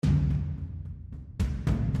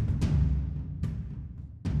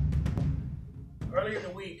earlier in the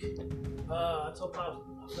week, I told Pop,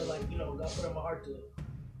 I feel like, God put on my heart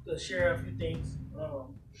to share a few things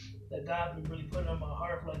that God's been really putting on my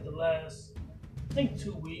heart for like the last, I think,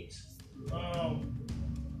 2 weeks.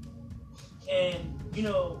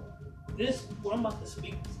 This, what I'm about to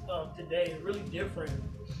speak today is really different.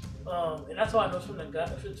 And that's why I know it's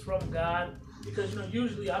from God. Because,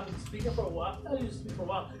 usually I've been speaking for a while. I used to speak for a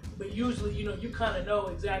while. But usually, you kind of know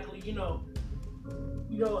exactly, how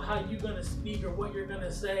you're going to speak or what you're going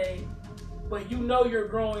to say. But you're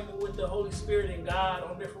growing with the Holy Spirit and God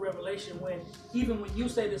on different revelation even when you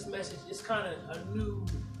say this message, it's kind of a new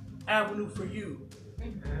avenue for you.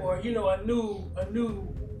 Or, a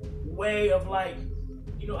new way of like,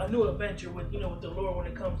 a new adventure with the Lord when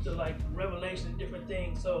it comes to like revelation and different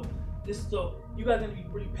things. So you guys are going to be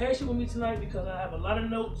really patient with me tonight because I have a lot of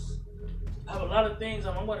notes. I have a lot of things.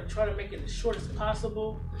 I'm going to try to make it as short as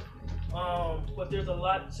possible. But there's a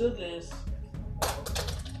lot to this.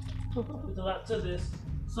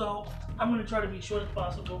 So I'm going to try to be short as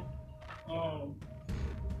possible.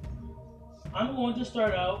 I'm going to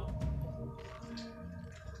start out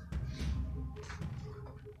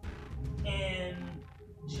in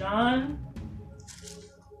John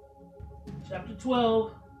chapter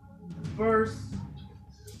 12, verse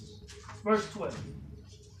 12.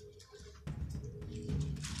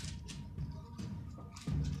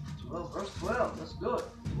 Verse 12, that's good.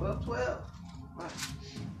 12. Right.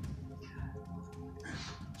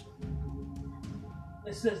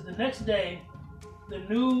 It says, the next day, the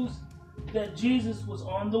news that Jesus was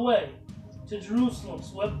on the way to Jerusalem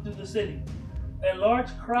swept through the city. A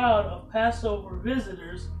large crowd of Passover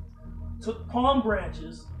visitors took palm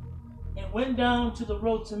branches and went down to the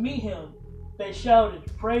road to meet him. They shouted,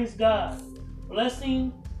 "Praise God!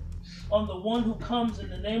 Blessing on the one who comes in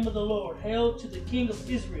the name of the Lord. Hail to the King of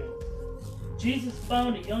Israel." Jesus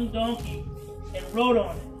found a young donkey and rode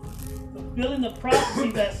on it, fulfilling the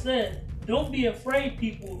prophecy that said, "Don't be afraid,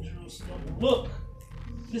 people of Jerusalem. Look."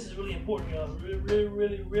 This is really important, y'all.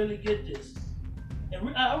 Really get this.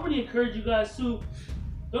 And I really encourage you guys to,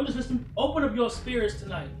 don't just listen, open up your spirits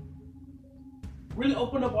tonight. Really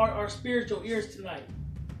open up our spiritual ears tonight.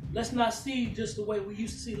 Let's not see just the way we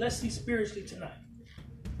used to see. Let's see spiritually tonight.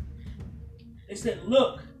 They said,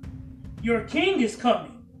 "Look, your king is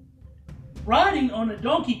coming, riding on a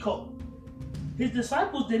donkey colt." His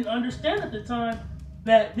disciples didn't understand at the time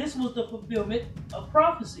that this was the fulfillment of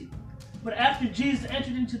prophecy. But after Jesus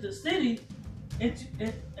entered into the city,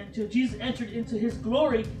 until Jesus entered into his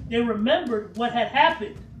glory, they remembered what had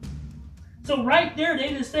happened. So right there, they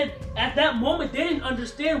just said, at that moment, they didn't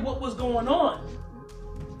understand what was going on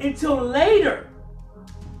until later,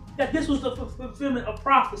 that this was the fulfillment of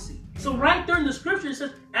prophecy. So right there in the scripture, it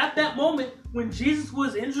says, at that moment, when Jesus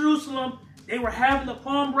was in Jerusalem, they were having the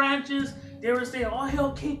palm branches, they were saying, "Oh,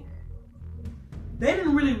 hail King." They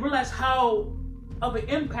didn't really realize how of an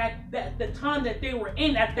impact that the time that they were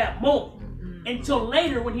in at that moment. Until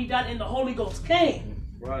later when he died and the Holy Ghost came.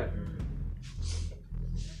 Right.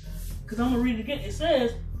 Because I'm going to read it again. It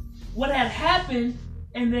says, what had happened,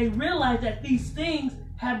 and they realized that these things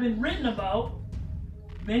have been written about.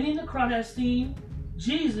 Many in the crowd had seen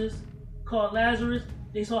Jesus call Lazarus.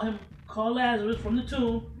 They saw him call Lazarus from the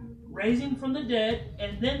tomb, raising from the dead,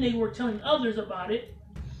 and then they were telling others about it.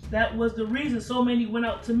 That was the reason so many went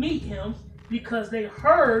out to meet him, because they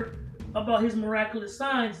heard about his miraculous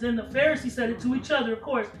signs. Then the Pharisees said it to each other, of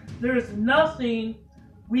course, "There is nothing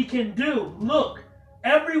we can do. Look,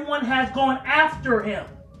 everyone has gone after him."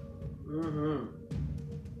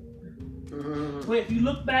 But if you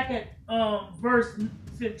look back at verse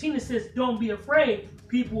 15, it says, "Don't be afraid,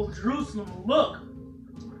 people of Jerusalem. Look,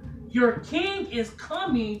 your king is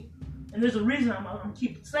coming." And there's a reason I'm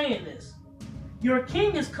keep saying this. Your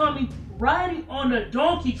king is coming riding on a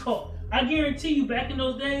donkey colt. I guarantee you, back in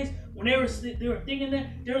those days, when they were thinking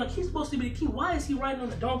that, they were like, "He's supposed to be the king. Why is he riding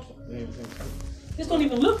on a donkey? This don't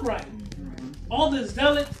even look right." All the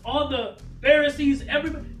zealots, all the Pharisees,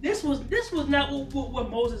 everybody. This was not what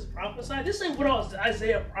Moses prophesied. This ain't what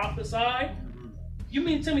Isaiah prophesied. You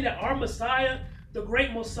mean to tell me that our Messiah, the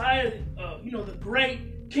great Messiah, the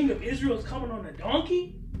great King of Israel, is coming on a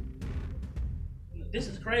donkey? This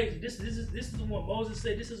is crazy. This is what Moses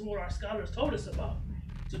said. This is what our scholars told us about.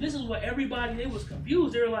 So this is what everybody, they was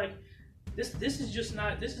confused. They were like, this is just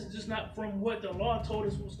not from what the law told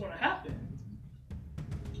us was going to happen.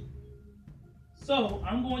 So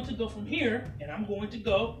I'm going to go from here, and I'm going to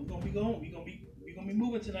go. We're gonna be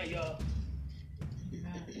moving tonight, y'all. We're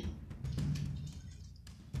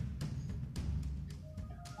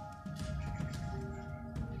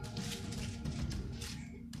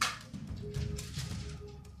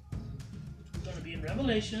gonna be in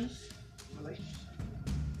Revelations.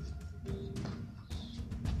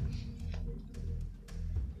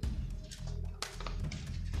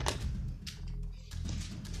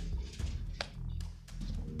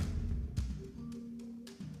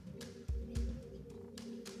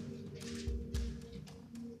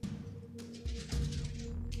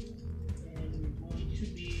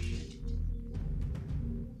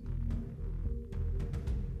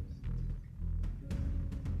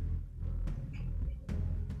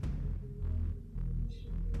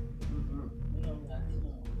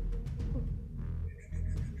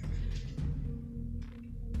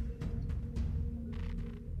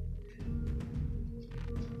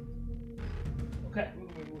 Okay,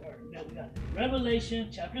 now we got Revelation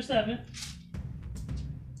chapter 7,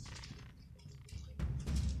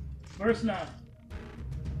 verse 9.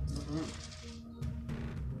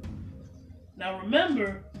 Now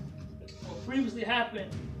remember what previously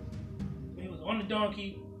happened when he was on the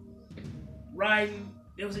donkey, riding.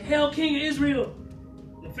 There was a hell king of Israel.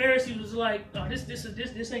 The Pharisees was like, oh, this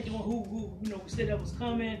ain't the one who we said that was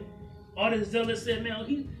coming. All the zealots said, man,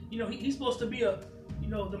 he's supposed to be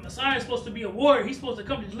the Messiah is supposed to be a warrior. He's supposed to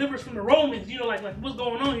come to deliver us from the Romans. Like what's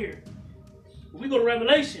going on here? When we go to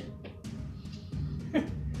Revelation.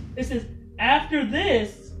 It says, after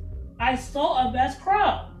this, I saw a vast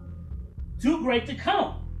crowd, too great to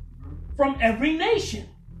count, from every nation,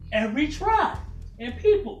 every tribe, and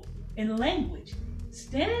people, and language,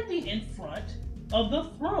 standing in front of the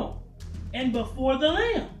throne and before the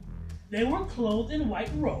Lamb. They were clothed in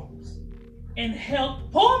white robes and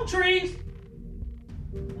held palm trees.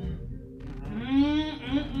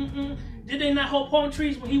 Did they not hold palm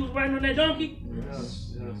trees when he was riding on that donkey?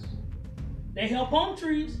 Yes. They held palm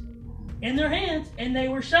trees in their hands, and they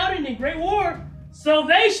were shouting in great war,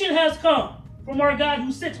 salvation has come from our God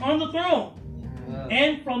who sits on the throne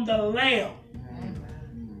and from the Lamb.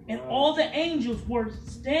 And all the angels were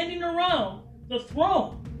standing around the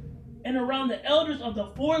throne and around the elders of the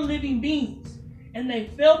four living beings. And they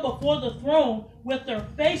fell before the throne with their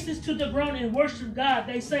faces to the ground and worshiped God.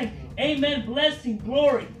 They sang, amen, blessing,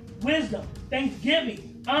 glory, wisdom,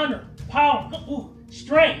 thanksgiving, honor, power,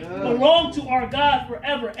 strength belong to our God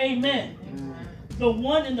forever. Amen. The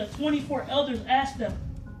one and the 24 elders asked them,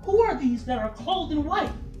 who are these that are clothed in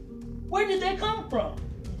white? Where did they come from?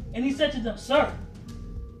 And he said to them, sir,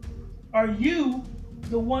 are you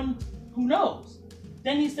the one who knows?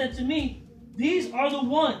 Then he said to me, these are the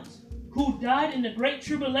ones who died in the great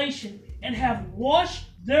tribulation and have washed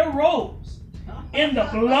their robes in the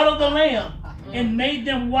blood of the Lamb and made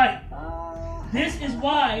them white. This is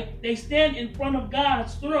why they stand in front of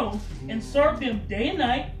God's throne and serve him day and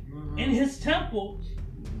night in his temple,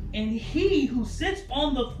 and he who sits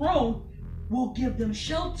on the throne will give them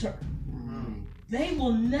shelter. They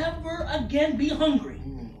will never again be hungry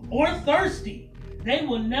or thirsty. They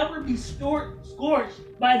will never be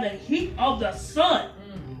scorched by the heat of the sun.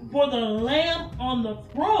 For the Lamb on the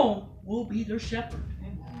throne will be their shepherd.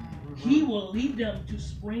 He will lead them to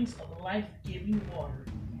springs of life-giving water,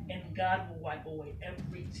 and God will wipe away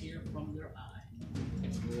every tear from their eye.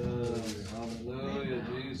 Hallelujah,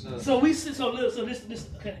 Jesus. So we see. So this.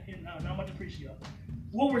 Okay, now I'm about to preach you.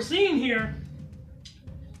 What we're seeing here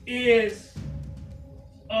is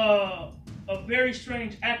a very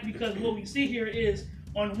strange act, because what we see here is,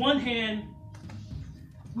 on one hand,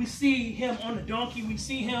 we see him on a donkey. We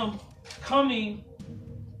see him coming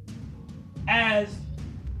as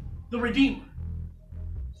the Redeemer,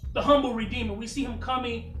 the humble Redeemer. We see him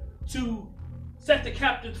coming to set the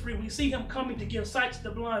captives free. We see him coming to give sight to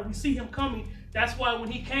the blind. We see him coming. That's why when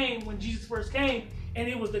he came, when Jesus first came, and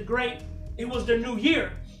it was their new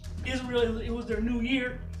year. Israel, it was their new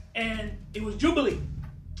year, and it was Jubilee.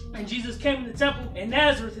 And Jesus came to the temple in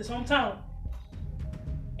Nazareth, his hometown.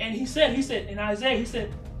 And he said in Isaiah, he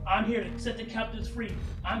said, I'm here to set the captives free.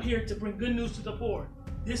 I'm here to bring good news to the poor.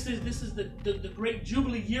 This is the great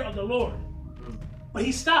Jubilee year of the Lord. But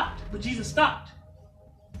he stopped. But Jesus stopped.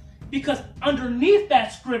 Because underneath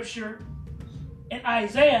that scripture in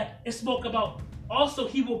Isaiah, it spoke about also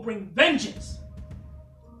he will bring vengeance.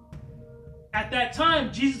 At that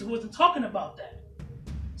time, Jesus wasn't talking about that.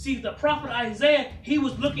 See, the prophet Isaiah, he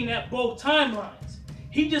was looking at both timelines.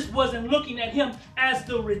 He just wasn't looking at him as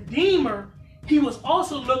the Redeemer. He was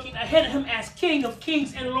also looking ahead of him as King of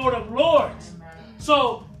Kings and Lord of Lords.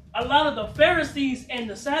 So a lot of the Pharisees and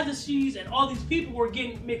the Sadducees and all these people were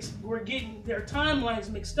getting their timelines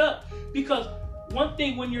mixed up. Because one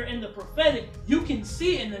thing, when you're in the prophetic, you can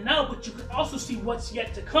see in the now, but you can also see what's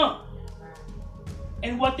yet to come.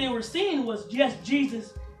 And what they were seeing was, yes,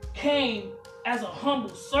 Jesus came as a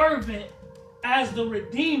humble servant, as the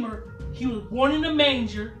Redeemer. He was born in a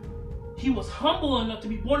manger. He was humble enough to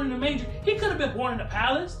be born in a manger. He could have been born in a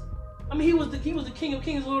palace. I mean, he was the King of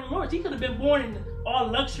Kings, Lord of Lords. He could have been born in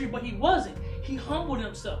all luxury, but he wasn't. He humbled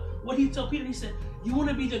himself. What he told Peter, he said, you want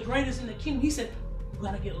to be the greatest in the kingdom? He said, you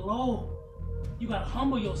got to get low. You got to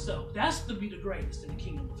humble yourself. That's to be the greatest in the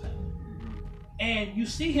kingdom of heaven. And you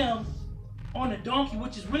see him on a donkey,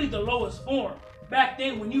 which is really the lowest form. Back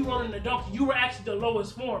then, when you rode in a donkey, you were actually the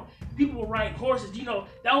lowest form. People were riding horses. You know,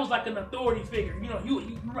 that was like an authority figure. You know,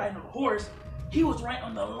 you riding on a horse. He was right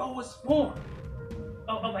on the lowest form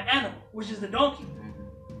of an animal, which is the donkey.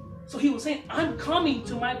 So he was saying, I'm coming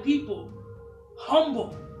to my people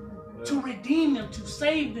humble, to redeem them, to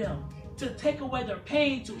save them, to take away their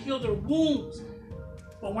pain, to heal their wounds.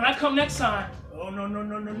 But when I come next time, oh no.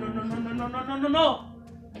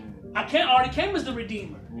 I already came as the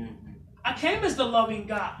Redeemer. I came as the loving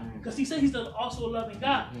God. Because he said he's also a loving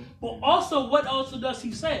God. But also, what also does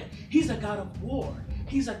he say? He's a God of war.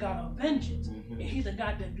 He's a God of vengeance. And he's a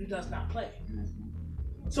God that does not play.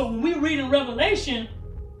 So when we read in Revelation,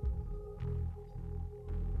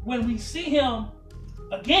 when we see him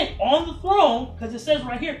again on the throne, because it says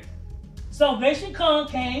right here, salvation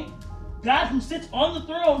came, God who sits on the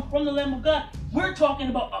throne from the Lamb of God. We're talking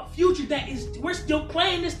about a future that we're still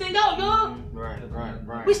playing this thing out, y'all.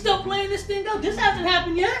 Right. We're still playing this thing out. This hasn't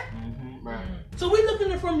happened yet. Right. So we're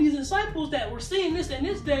looking at from these disciples that we're seeing this in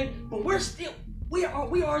this day, but we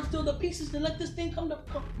are still the pieces to let this thing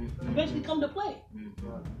eventually come to play.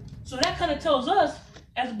 So that kind of tells us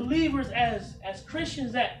as believers, as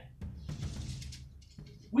Christians, that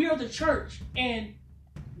we are the church. And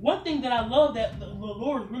one thing that I love that the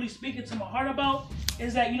Lord is really speaking to my heart about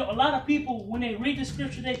is that, a lot of people, when they read the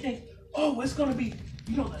scripture, they think, oh, it's going to be,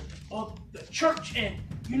 the church and,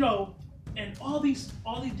 and all these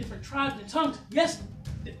different tribes and tongues. Yes,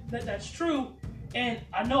 that's true. And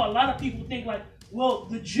I know a lot of people think like, well,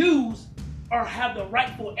 the Jews have the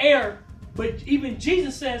rightful heir. But even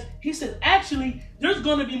Jesus says, he says, actually, there's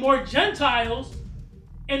going to be more Gentiles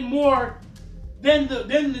and more than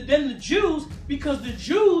the Jews, because the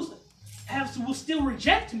Jews will still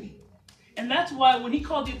reject me. And that's why when he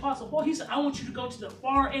called the Apostle Paul, he said, I want you to go to the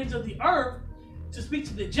far ends of the earth to speak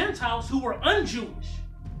to the Gentiles who were un-Jewish.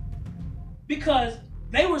 Because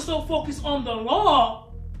they were so focused on the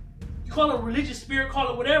law, you call it religious spirit, call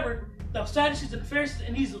it whatever, the Sadducees and the Pharisees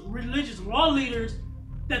and these religious law leaders,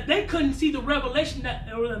 that they couldn't see the revelation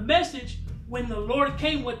or the message when the Lord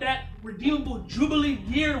came with that redeemable Jubilee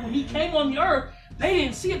year, when he came on the earth. They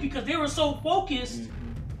didn't see it because they were so focused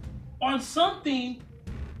on something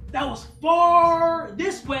that was far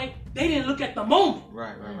this way, they didn't look at the moment.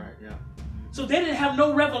 Right, yeah. So they didn't have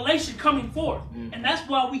no revelation coming forth. And that's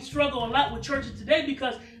why we struggle a lot with churches today,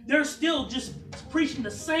 because they're still just preaching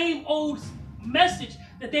the same old message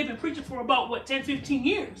that they've been preaching for about, 10, 15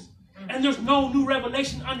 years. And there's no new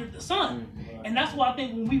revelation under the sun. And that's why I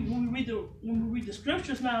think when we read the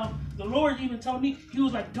scriptures now, the Lord even told me, he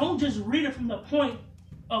was like, don't just read it from the point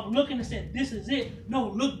of looking and saying, this is it. No,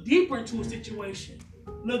 look deeper into a situation.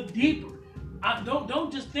 Look deeper.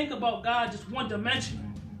 Don't just think about God just one dimensional.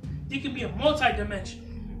 He can be a multi-dimensional.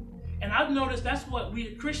 And I've noticed that's what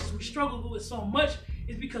we Christians, we struggle with so much,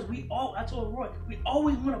 is because I told Roy, we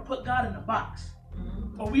always want to put God in a box.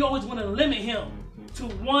 Or we always want to limit him to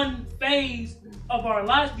one phase of our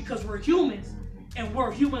lives, because we're humans and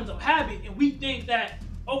we're humans of habit, and we think that,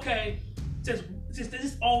 okay, since this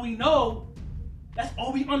is all we know, that's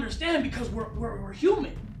all we understand, because we're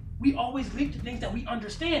human. We always leap to things that we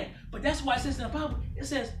understand. But that's why it says in the Bible, it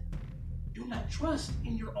says, do not trust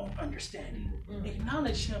in your own understanding.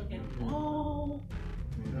 Acknowledge him in all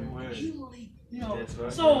humility.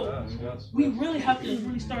 Right. So we really have to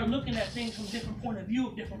really start looking at things from a different point of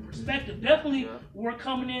view, a different perspective. Definitely, we're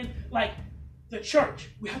coming in like the church.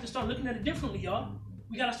 We have to start looking at it differently, y'all.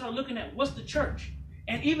 We got to start looking at what's the church.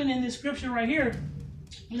 And even in this scripture right here,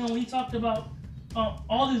 when he talked about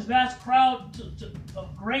all this vast crowd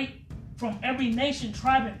of great from every nation,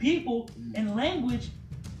 tribe, and people and language,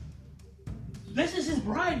 this is his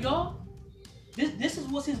bride, y'all. This is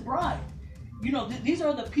what's his bride. These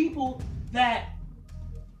are the people that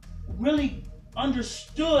really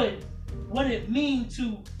understood what it means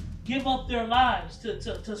to give up their lives,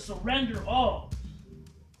 to surrender all.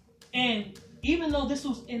 And even though this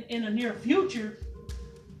was in a near future,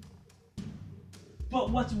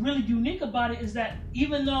 but what's really unique about it is that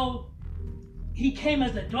even though he came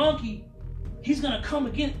as a donkey, he's going to come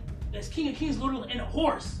again as King of Kings, Lord of Lords, in a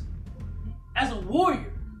horse, as a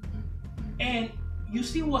warrior. And you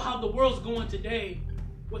see how the world's going today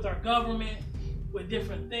with our government, with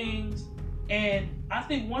different things. And I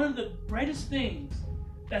think one of the greatest things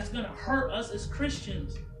that's going to hurt us as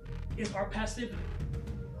Christians is our passivity.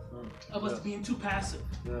 Of us being too passive.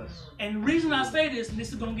 Yes. And the reason I say this, and this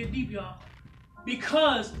is going to get deep, y'all,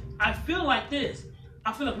 because I feel like this.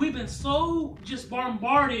 I feel like we've been so just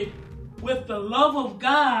bombarded with the love of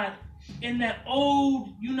God in that old,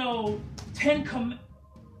 you know, Ten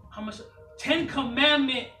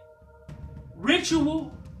Commandment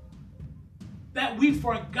ritual that we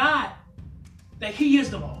forgot that He is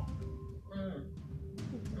the law.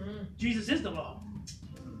 Jesus is the law.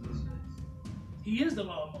 He is the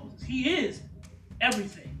law of Moses. He is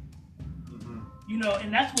everything. You know,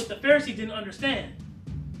 and that's what the Pharisees didn't understand.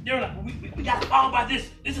 They were like, well, we got to follow by this.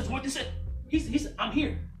 This is what this is. He said, I'm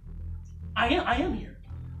here. I am here.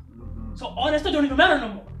 So all that stuff don't even matter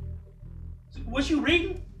no more. So what you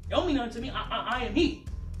reading, it don't mean nothing to me. I am He.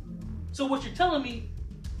 So what you're telling me,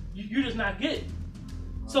 you're just not getting.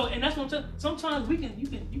 So, and that's what I'm saying. Sometimes you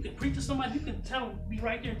can preach to somebody, you can tell them, be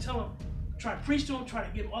right there and tell them, try to preach to them, try to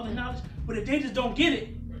give them all the knowledge. But if they just don't get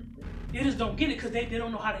it, they just don't get it because they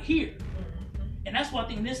don't know how to hear. And that's why I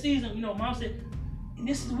think in this season, you know, Mom said, in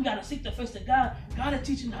this season we got to seek the face of God. God is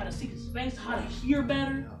teaching how to seek His face, how to hear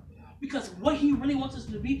better. Because what He really wants us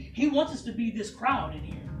to be, He wants us to be this crowd in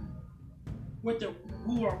here.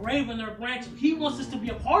 Who are waving their branches. He wants us to be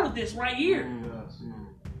a part of this right here.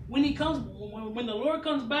 When He comes, when the Lord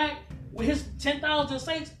comes back with His 10,000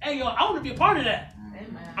 saints, hey yo, I want to be a part of that.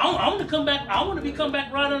 I want to come back. I want to come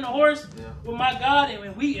back riding on the horse with my God,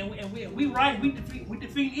 and we ride. We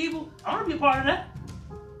defeat evil. I want to be a part of that.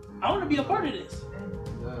 I want to be a part of this.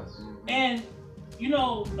 Yes. And you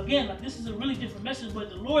know, again, like this is a really different message, but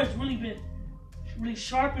the Lord's really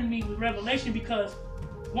sharpened me with revelation because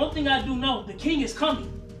one thing I do know, the King is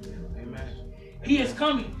coming. Amen. He is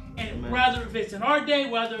coming, and Amen. whether if it's in our day,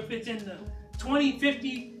 whether if it's in the 20,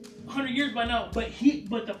 50. 100 years by now, but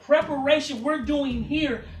the preparation we're doing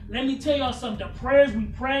here, let me tell y'all something. The prayers we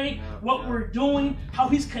pray, what we're doing, how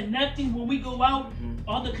He's connecting when we go out,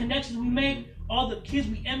 all the connections we make, all the kids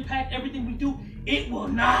we impact, everything we do, it will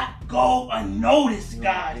not go unnoticed,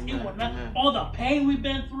 guys. It will not. All the pain we've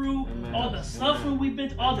been through, all the suffering we've been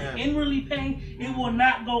through, all the inwardly pain, it will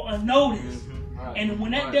not go unnoticed. And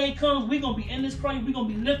when that day comes, we're going to be in this crowd, we're going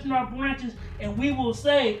to be lifting our branches, and we will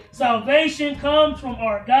say, salvation comes from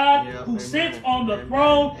our God who sits on the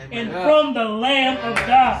throne and from the Lamb of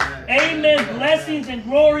God. Amen. Blessings and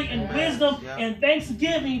glory and wisdom and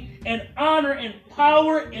thanksgiving and honor and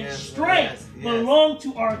power and strength belong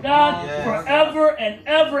to our God forever and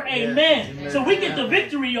ever. Amen. So we get the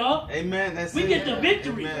victory, y'all. Amen. We get the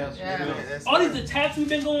victory. All these attacks we've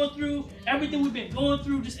been going through, everything we've been going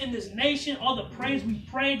through just in this nation, all the prayers we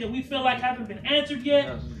prayed that we feel like haven't been answered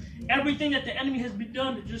yet, everything that the enemy has been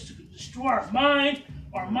done to just destroy our mind,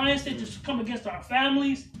 our mindset, just to come against our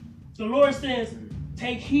families. The Lord says,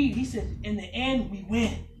 take heed. He says, in the end, we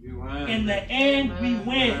win. In the end, we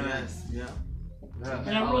win.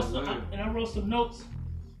 And I wrote some notes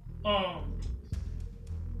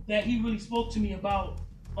that He really spoke to me about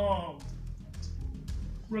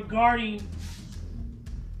regarding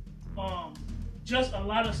just a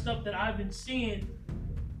lot of stuff that I've been seeing,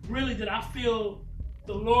 really, that I feel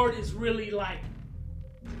the Lord is really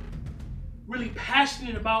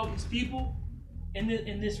passionate about His people in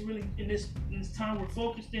this time we're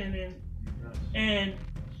focused in. And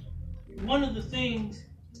one of the things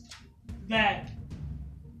that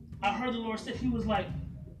I heard the Lord say, He was like,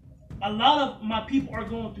 a lot of my people are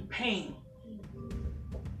going through pain.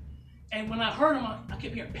 And when I heard Him, I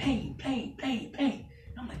kept hearing pain. And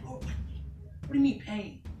I'm like, Lord, what do you mean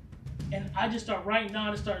pain? And I just start writing down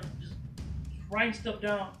and start just writing stuff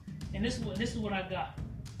down. And this is what I got.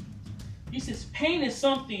 He says, pain is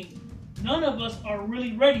something none of us are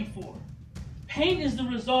really ready for. Pain is the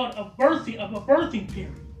result of a birthing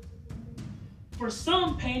period. For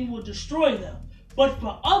some, pain will destroy them. But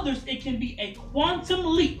for others, it can be a quantum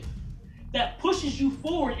leap that pushes you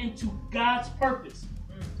forward into God's purpose.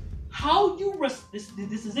 How you this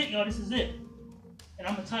is it, y'all. This is it. And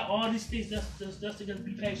I'm gonna type all these things just to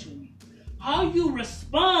be patient with me. How you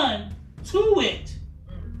respond to it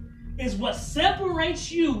is what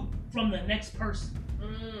separates you from the next person.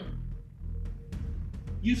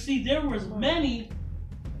 You see, there's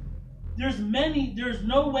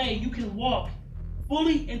no way you can walk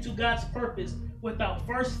fully into God's purpose without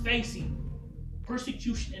first facing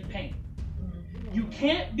persecution and pain. You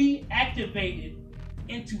can't be activated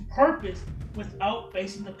into purpose without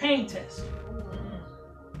facing the pain test.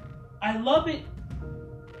 I love it.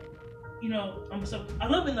 You know, I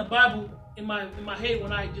love in the Bible in my head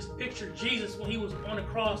when I just picture Jesus when He was on the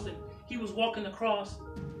cross and He was walking the cross.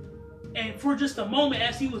 And for just a moment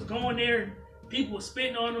as He was going there, People were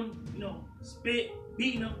spitting on him, you know,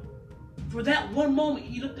 beating him. For that one moment,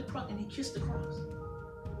 he looked at the cross and he kissed the cross.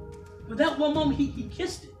 For that one moment, he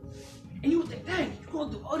kissed it. And you would think, dang, you're going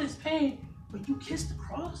through all this pain, but you kissed the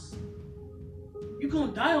cross? You're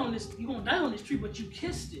gonna die on this tree, but you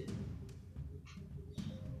kissed it.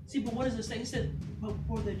 See, but what does it say? He said, but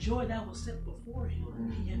for the joy that was set before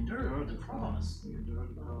him, he endured the cross.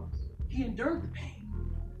 He endured the pain.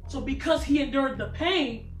 So because he endured the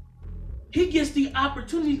pain, he gets the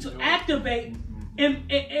opportunity to activate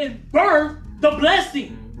and birth the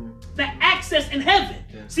blessing, the access in heaven.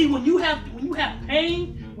 See, when you have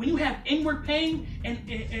pain, when you have inward pain, and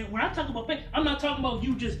when I talk about pain, I'm not talking about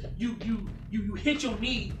you just you hit your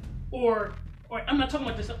knee, or I'm not talking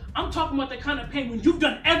about this. I'm talking about the kind of pain when you've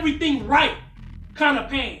done everything right, kind of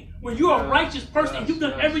pain. When you're a righteous person and you've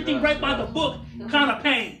done everything right by the book, kind of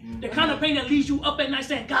pain. The kind of pain that leaves you up at night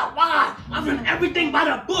saying, God, why? I've done everything by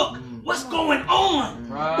the book. What's going on?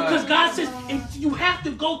 Because God says, if you have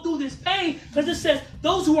to go through this pain, because it says,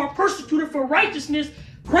 those who are persecuted for righteousness,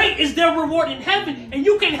 great is their reward in heaven. And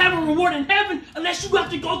you can't have a reward in heaven unless you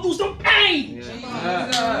have to go through some pain. He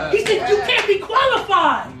said, you can't be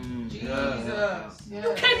qualified.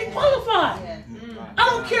 You can't be qualified. I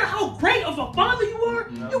don't care how great of a father you are.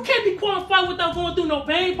 You can't be qualified without going through no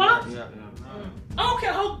pain, Pops. I don't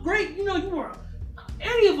care how great you are.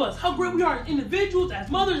 Any of us, how great we are as individuals, as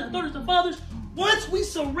mothers and daughters and fathers. Once we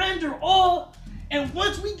surrender all, and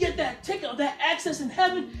once we get that ticket of that access in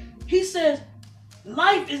heaven, he says,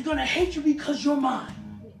 life is going to hate you because you're mine.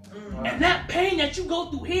 And that pain that you go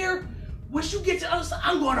through here, once you get to the other side,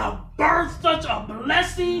 I'm going to birth such a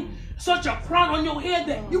blessing, such a crown on your head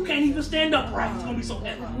that you can't even stand upright. It's going to be so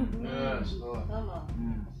heavy. Yes, Lord.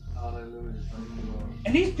 Hallelujah.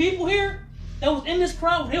 And these people here that was in this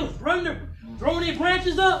crowd, they was running, throwing their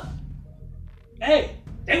branches up. Hey,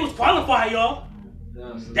 they was qualified, y'all.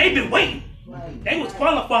 Yes. They've been waiting. They was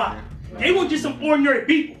qualified. They weren't just some ordinary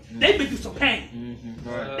people. They've been through some pain.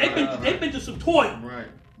 They've been through some toil. Right.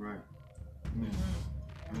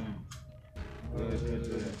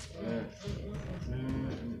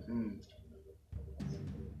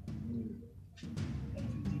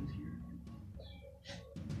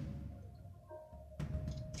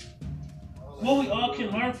 What we all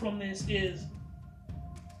can learn from this is,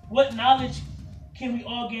 what knowledge can we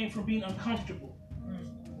all gain from being uncomfortable?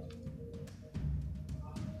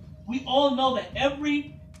 We all know that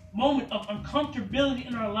every moment of uncomfortability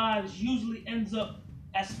in our lives usually ends up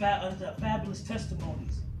as fabulous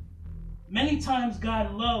testimonies. Many times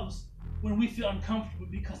God loves when we feel uncomfortable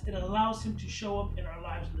because it allows him to show up in our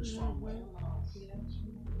lives in a strong way.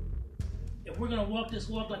 If we're going to walk this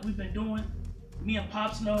walk like we've been doing, me and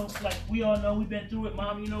Pops know, like we all know, we've been through it,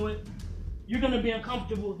 Mom, you know it. You're going to be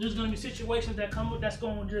uncomfortable. There's going to be situations that come up that's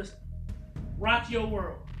going to just rock your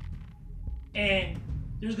world. And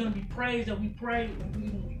there's going to be praise that we pray,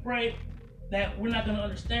 when we pray, that we're not going to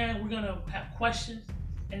understand. We're going to have questions,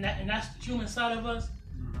 and that's the human side of us.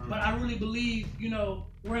 But I really believe,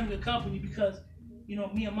 we're in good company because,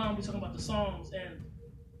 me and Mom, we talking about the songs,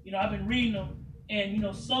 and, I've been reading them,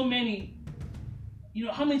 and, so many,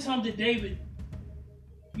 how many times did David,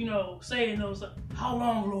 say in those, how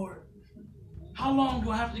long, Lord? How long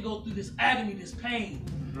do I have to go through this agony, this pain?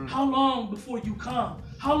 How long before you come?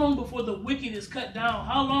 How long before the wicked is cut down?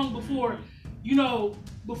 How long before,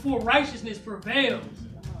 before righteousness prevails?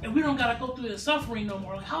 And we don't got to go through the suffering no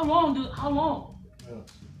more. Like, how long? Yes.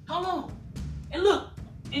 How long? And look,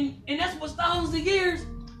 and that's what's thousands of years,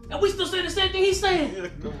 and we still say the same thing he's saying.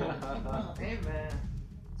 Amen.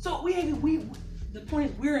 So the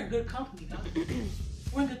point is, we're in good company, guys.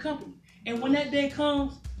 We're in good company. And when that day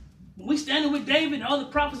comes, when we standing with David and all the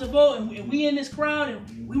prophets of old, and we in this crowd,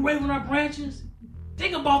 and we waving our branches,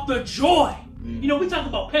 think about the joy. We talk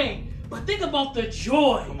about pain, but think about the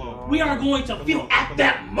joy we are going to feel at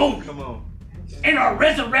that moment. Come on. In our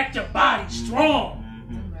resurrected body, strong.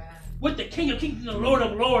 With the King of Kings and the Lord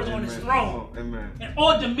of Lords on his throne. Amen. And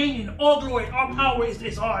all dominion, all glory, all power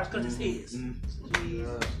is ours because it's his.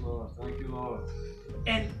 Yes, Lord. Thank you, Lord.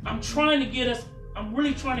 And I'm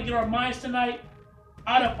really trying to get our minds tonight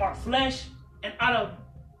out of our flesh and out of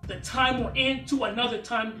the time we're in to another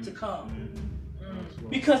time to come.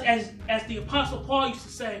 Because as the Apostle Paul used to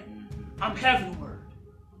say, I'm heavenward.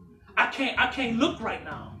 I can't look right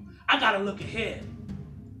now. I gotta look ahead.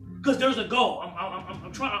 Because there's a goal.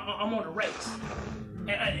 I'm on a race.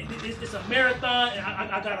 And it's a marathon, and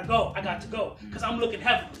I gotta go. I got to go. Because I'm looking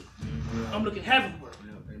heavenly. I'm looking heavenward.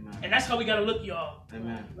 And that's how we gotta look, y'all.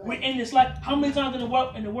 Amen. We're in this life. How many times in the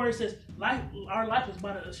word it says, our life is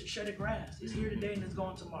about a shed of grass. It's here today and it's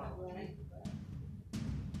gone tomorrow.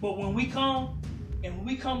 But when we come, and when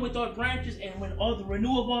we come with our branches, and when all the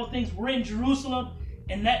renewal of all things, we're in Jerusalem,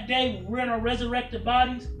 and that day when we're in our resurrected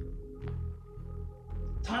bodies,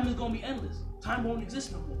 time is going to be endless. Time won't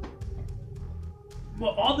exist no more.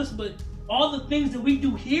 But all the things that we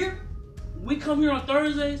do here, when we come here on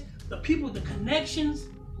Thursdays, the people, the connections,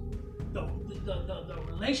 the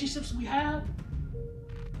relationships we have,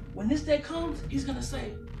 when this day comes, he's going to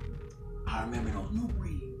say, I remember those new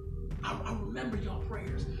breed. I remember your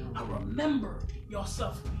prayers. I remember your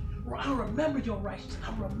suffering. I remember your righteousness.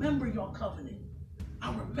 I remember your covenant.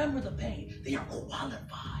 I remember the pain. They are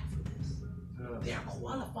qualified for this. They are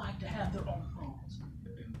qualified to have their own thrones.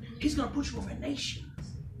 He's going to put you over nations.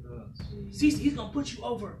 See, he's going to put you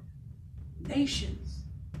over nations.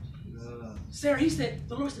 Sarah, the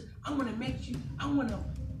Lord said, I'm going to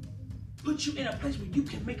put you in a place where you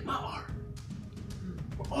can make my art.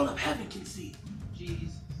 Where all of heaven can see.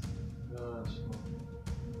 Jesus.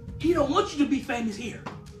 He don't want you to be famous here.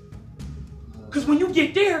 Because when you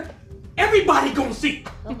get there, everybody gonna see.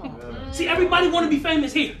 See, everybody want to be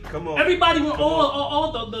famous here. Come on. Everybody want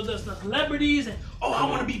all the celebrities and I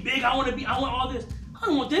want to be big. I want all this. I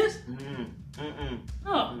don't want this.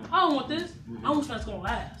 No, I don't want this. I want something that's gonna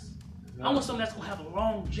last. I want something that's gonna have a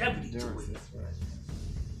longevity to it.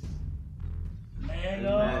 Man,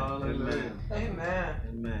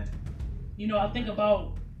 Amen. You know, I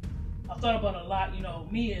thought about a lot. You know,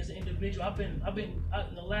 me as an individual, I've been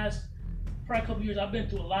in the last probably couple years, I've been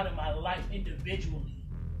through a lot in my life individually.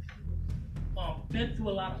 Been through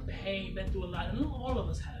a lot of pain, been through a lot, and all of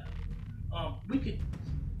us have. We could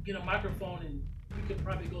get a microphone and we could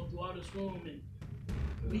probably go through all this room and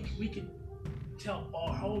we could tell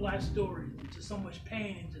our whole life story, just so much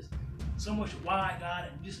pain and just so much why God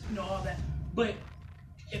and just all that. But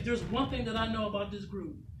if there's one thing that I know about this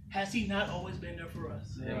group, has he not always been there for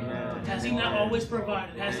us? Amen. Has he not always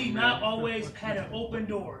provided? Has he not always had an open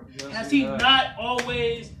door? Has he not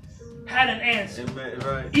always had an answer? Amen.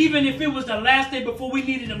 Right. Even if it was the last day before we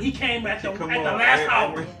needed him, he came at the last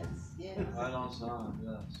hour. Yes. Right on time.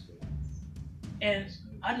 Yes. And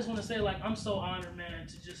I just want to say, I'm so honored, man,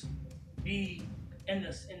 to just be in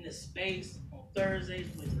this space on Thursdays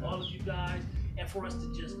with all of you guys, and for us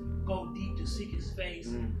to just go deep to seek his face.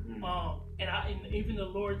 And even the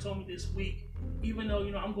Lord told me this week, even though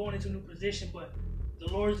I'm going into a new position, but the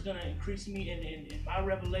Lord is going to increase me in my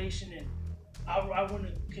revelation, and I want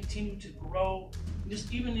to continue to grow.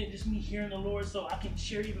 Just me hearing the Lord, so I can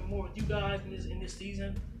share even more with you guys in this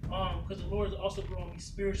season. Because the Lord is also growing me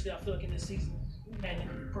spiritually. I feel like in this season,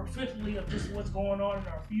 and prophetically of just what's going on in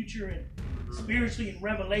our future, and spiritually in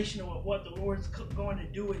revelation of what the Lord's going to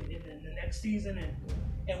do in the next season,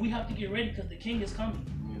 and we have to get ready because the King is coming.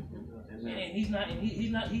 And he's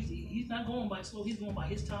not going by slow. He's going by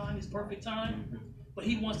his time, his perfect time. But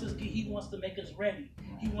he wants to make us ready.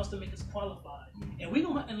 He wants to make us qualified. And we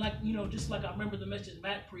don't, just like I remember the message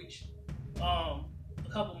Matt preached a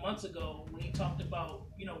couple months ago when he talked about,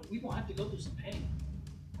 we gonna have to go through some pain.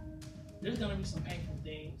 There's gonna be some painful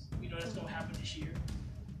things, that's gonna happen this year.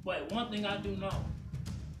 But one thing I do know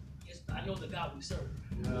is I know the God we serve.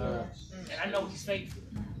 Yes. And I know he's faithful.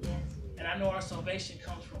 Yes. And I know our salvation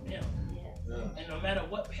comes from him. Yes. And no matter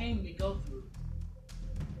what pain we go through,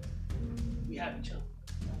 we have each other.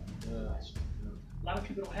 Yes. A lot of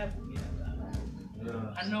people don't have what we have, God. Yes.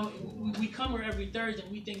 I know we come here every Thursday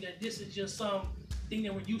and we think that this is just some thing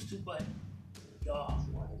that we're used to, but y'all,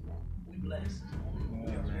 we blessed.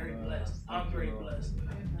 We are very blessed. I'm very blessed.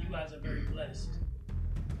 You guys are very blessed.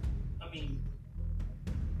 I mean,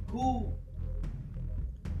 who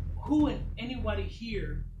and anybody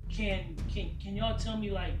here can y'all tell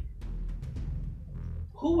me,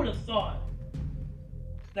 who would have thought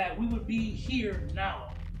that we would be here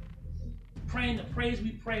now, praying the praise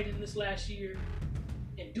we prayed in this last year,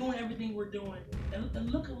 and doing everything we're doing,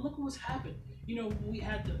 and look what's happened. We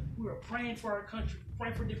were praying for our country,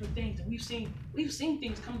 praying for different things, and we've seen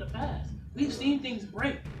things come to pass. We've seen things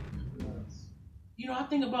break. I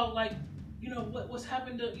think about what's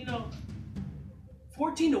happened to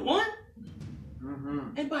 14-1,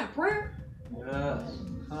 and by prayer. Yes.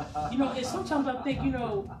 And sometimes I think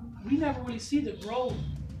we never really see the growth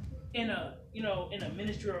in a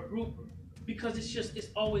ministry or a group, because it's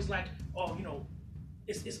always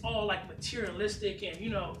it's all materialistic, and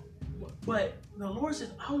but the Lord says,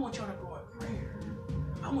 I want y'all to grow in prayer.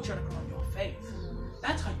 I want y'all to grow in your faith.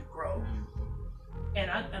 That's how you grow. And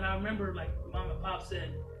I remember, Mom and Pop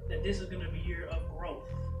said that this is going to be a year of growth.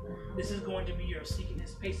 This is going to be a year of seeking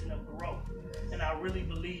his pace and of growth. And I really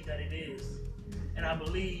believe that it is. And I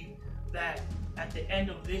believe that at the end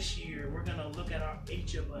of this year, we're going to look at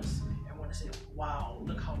each of us and want to say, wow,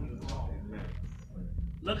 look how we've grown.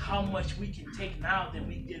 Look how much we can take now than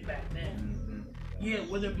we did back then. Yeah,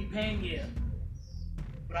 will there be pain? Yeah.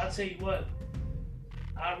 But I'll tell you what,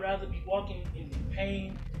 I'd rather be walking in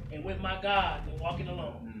pain and with my God than walking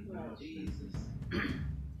alone. Jesus. I'm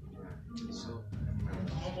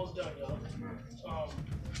almost done, y'all.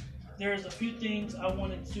 There's a few things I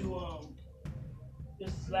wanted to, this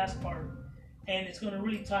is the last part, and it's going to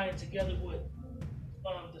really tie it together with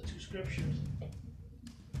the two scriptures.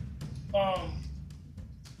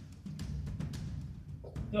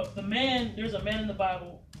 The man, there's a man in the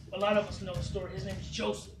Bible, a lot of us know the story, his name is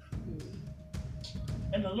Joseph.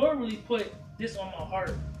 And the Lord really put this on my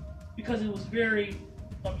heart because it was very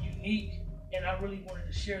unique, and I really wanted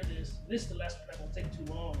to share this. This is the last one, not going to take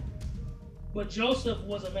too long. But Joseph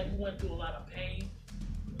was a man who went through a lot of pain.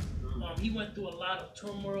 He went through a lot of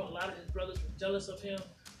turmoil. A lot of his brothers were jealous of him.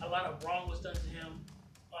 A lot of wrong was done to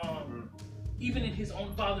him. Even in his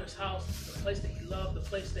own father's house, the place that he loved, the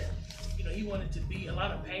place that he wanted to be, a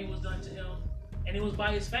lot of pain was done to him, and it was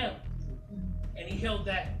by his family. And he held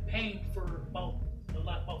that pain for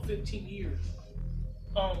about 15 years.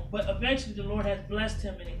 But eventually, the Lord has blessed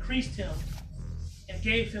him and increased him, and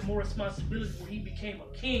gave him more responsibility, where he became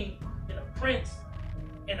a king and a prince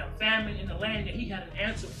in a famine in the land that he had an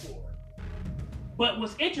answer for. But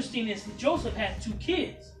what's interesting is that Joseph had 2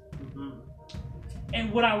 kids.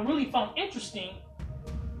 And what I really found interesting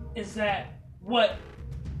is that what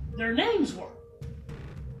their names were.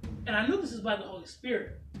 And I knew this is by the Holy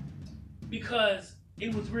Spirit because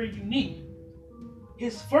it was very unique.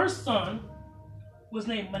 His first son was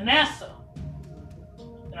named Manasseh.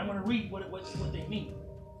 And I'm going to read what they mean.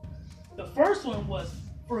 The first one was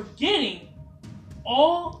forgetting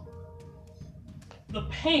all the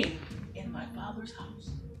pain in my father's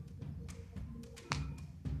house.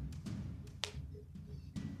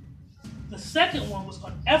 The second one was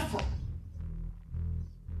called Ephraim.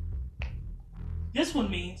 This one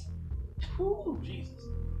means, Jesus,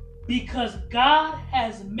 because God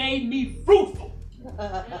has made me fruitful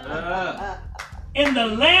in the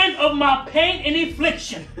land of my pain and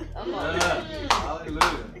affliction.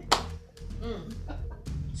 Hallelujah.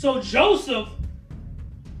 So Joseph,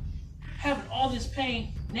 having all this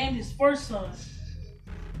pain, named his first son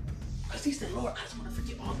because he said, Lord, I just want to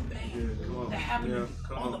forget all the pain that happened to me,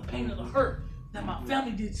 all the pain and the hurt that my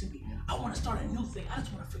family did to me. I want to start a new thing. I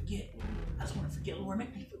just want to forget. I just want to forget. Lord,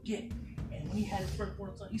 make me forget. And when he had his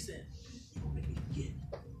firstborn son, he said, you're going to make me forget.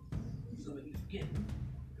 You're going to make me forget.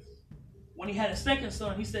 When he had his second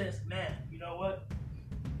son, he says, man, you know what?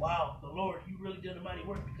 Wow, the Lord, you really did a mighty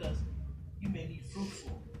work because you made me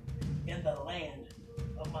fruitful in the land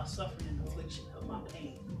of my suffering and affliction, of my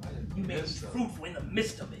pain. You made me fruitful in the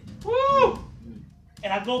midst of it. Woo!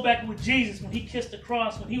 And I go back with Jesus when he kissed the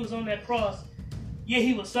cross, when he was on that cross. Yeah,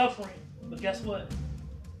 he was suffering, but guess what?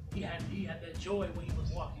 He had that joy when he was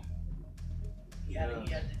walking. He had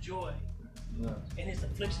the joy. In his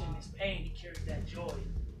affliction and his pain, he carried that joy.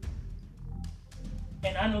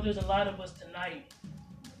 And I know there's a lot of us tonight,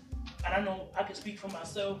 and I know I can speak for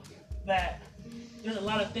myself, that there's a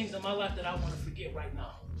lot of things in my life that I want to forget right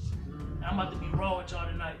now. I'm about to be raw with y'all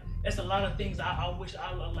tonight. There's a lot of things I wish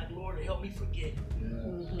I like, Lord, to help me forget.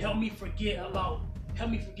 Help me forget about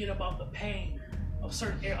the pain of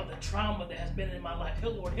certain area of the trauma that has been in my life.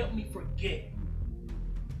 Lord, help me forget.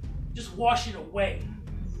 Just wash it away.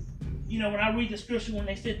 You know, when I read the scripture when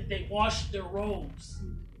they said that they washed their robes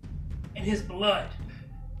in his blood.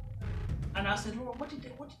 And I said, Lord, what did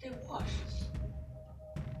they wash?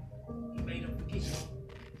 He made them forget.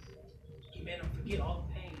 He made them forget all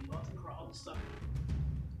the pain, all the suffering.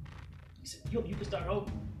 He said, yo, you can start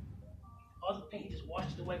over. All the pain, he just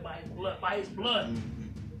washed it away by his blood.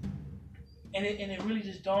 And it really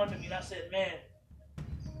just dawned on me, and I said, man,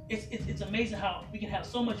 it's amazing how we can have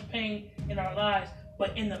so much pain in our lives,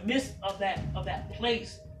 but in the midst of that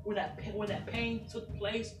place where that pain took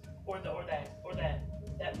place, or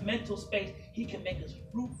that mental space, he can make us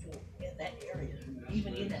fruitful in that area,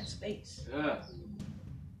 even in that space. Yes.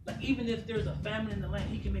 Like even if there's a famine in the land,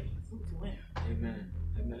 he can make you fruitful in. Amen.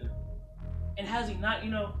 Amen. And has he not,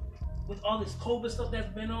 with all this COVID stuff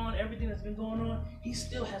that's been on, everything that's been going on, he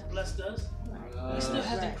still has blessed us. He still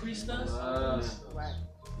has increased us. Right.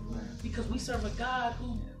 Because we serve a God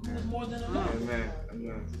who is more than enough. Amen.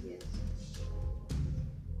 Amen.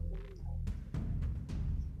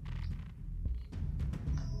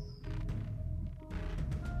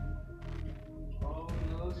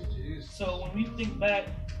 So when we think back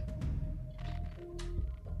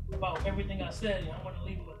about everything I said, I want to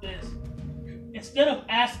leave it with this. instead of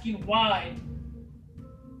asking why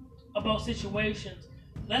about situations,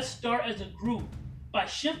 let's start as a group by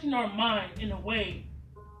shifting our mind in a way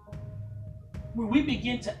where we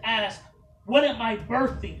begin to ask, what am I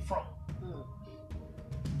birthing from?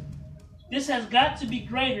 This has got to be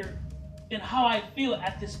greater than how I feel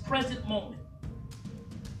at this present moment.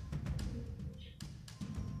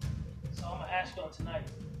 So I'm going to ask y'all tonight,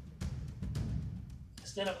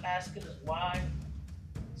 instead of asking us why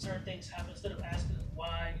certain things happen, instead of asking us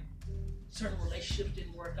why certain relationships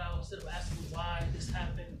didn't work out, instead of asking why this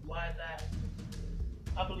happened, why that,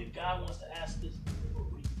 I believe God wants to ask us, what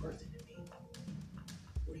are you birthing in me?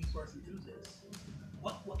 What are you birthing through this?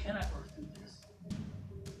 What can I birth through this?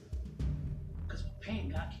 Because with pain,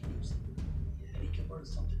 God can use it. And He can birth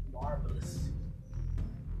something marvelous.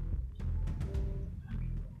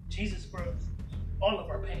 Jesus birthed all of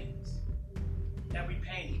our pains. Every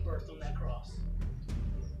pain He birthed on that cross.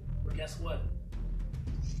 But guess what?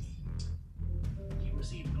 He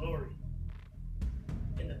received glory.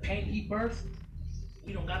 And the pain He birthed,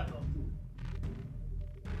 we don't gotta go through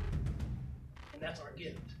it. And that's our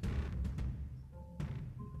gift.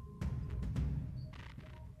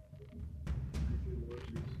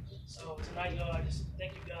 So tonight, y'all, I just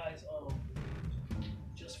thank you guys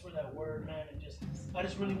just for that word, man, and I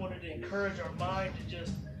just really wanted to encourage our mind to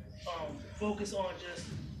just focus on just,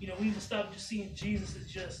 we even stop just seeing Jesus as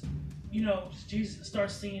just, Jesus, to start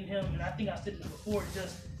seeing Him, and I think I said this before,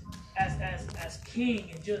 just as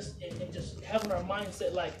King, and just having our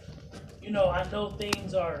mindset like, I know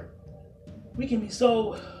things are, we can be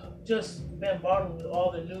so just bombarded with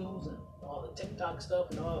all the news and all the TikTok stuff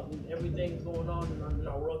and everything going on in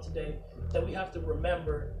our world today, that we have to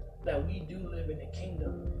remember that we do live in a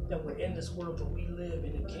kingdom, that we're in this world, but we live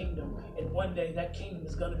in a kingdom, and one day that kingdom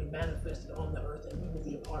is going to be manifested on the earth, and we will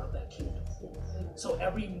be a part of that kingdom. So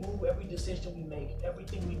every move, every decision we make,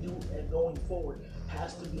 everything we do and going forward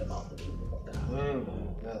has to be about the kingdom of God.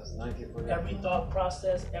 Yes, thank you for that. Every thought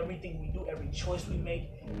process, everything we do, every choice we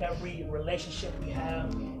make, every relationship we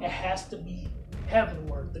have, it has to be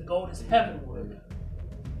heavenward. The goal is heavenward.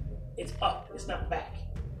 It's up, it's not back.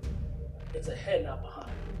 It's ahead, not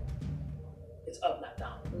behind. It's up, not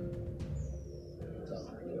down.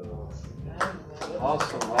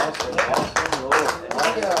 Awesome,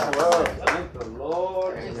 Lord.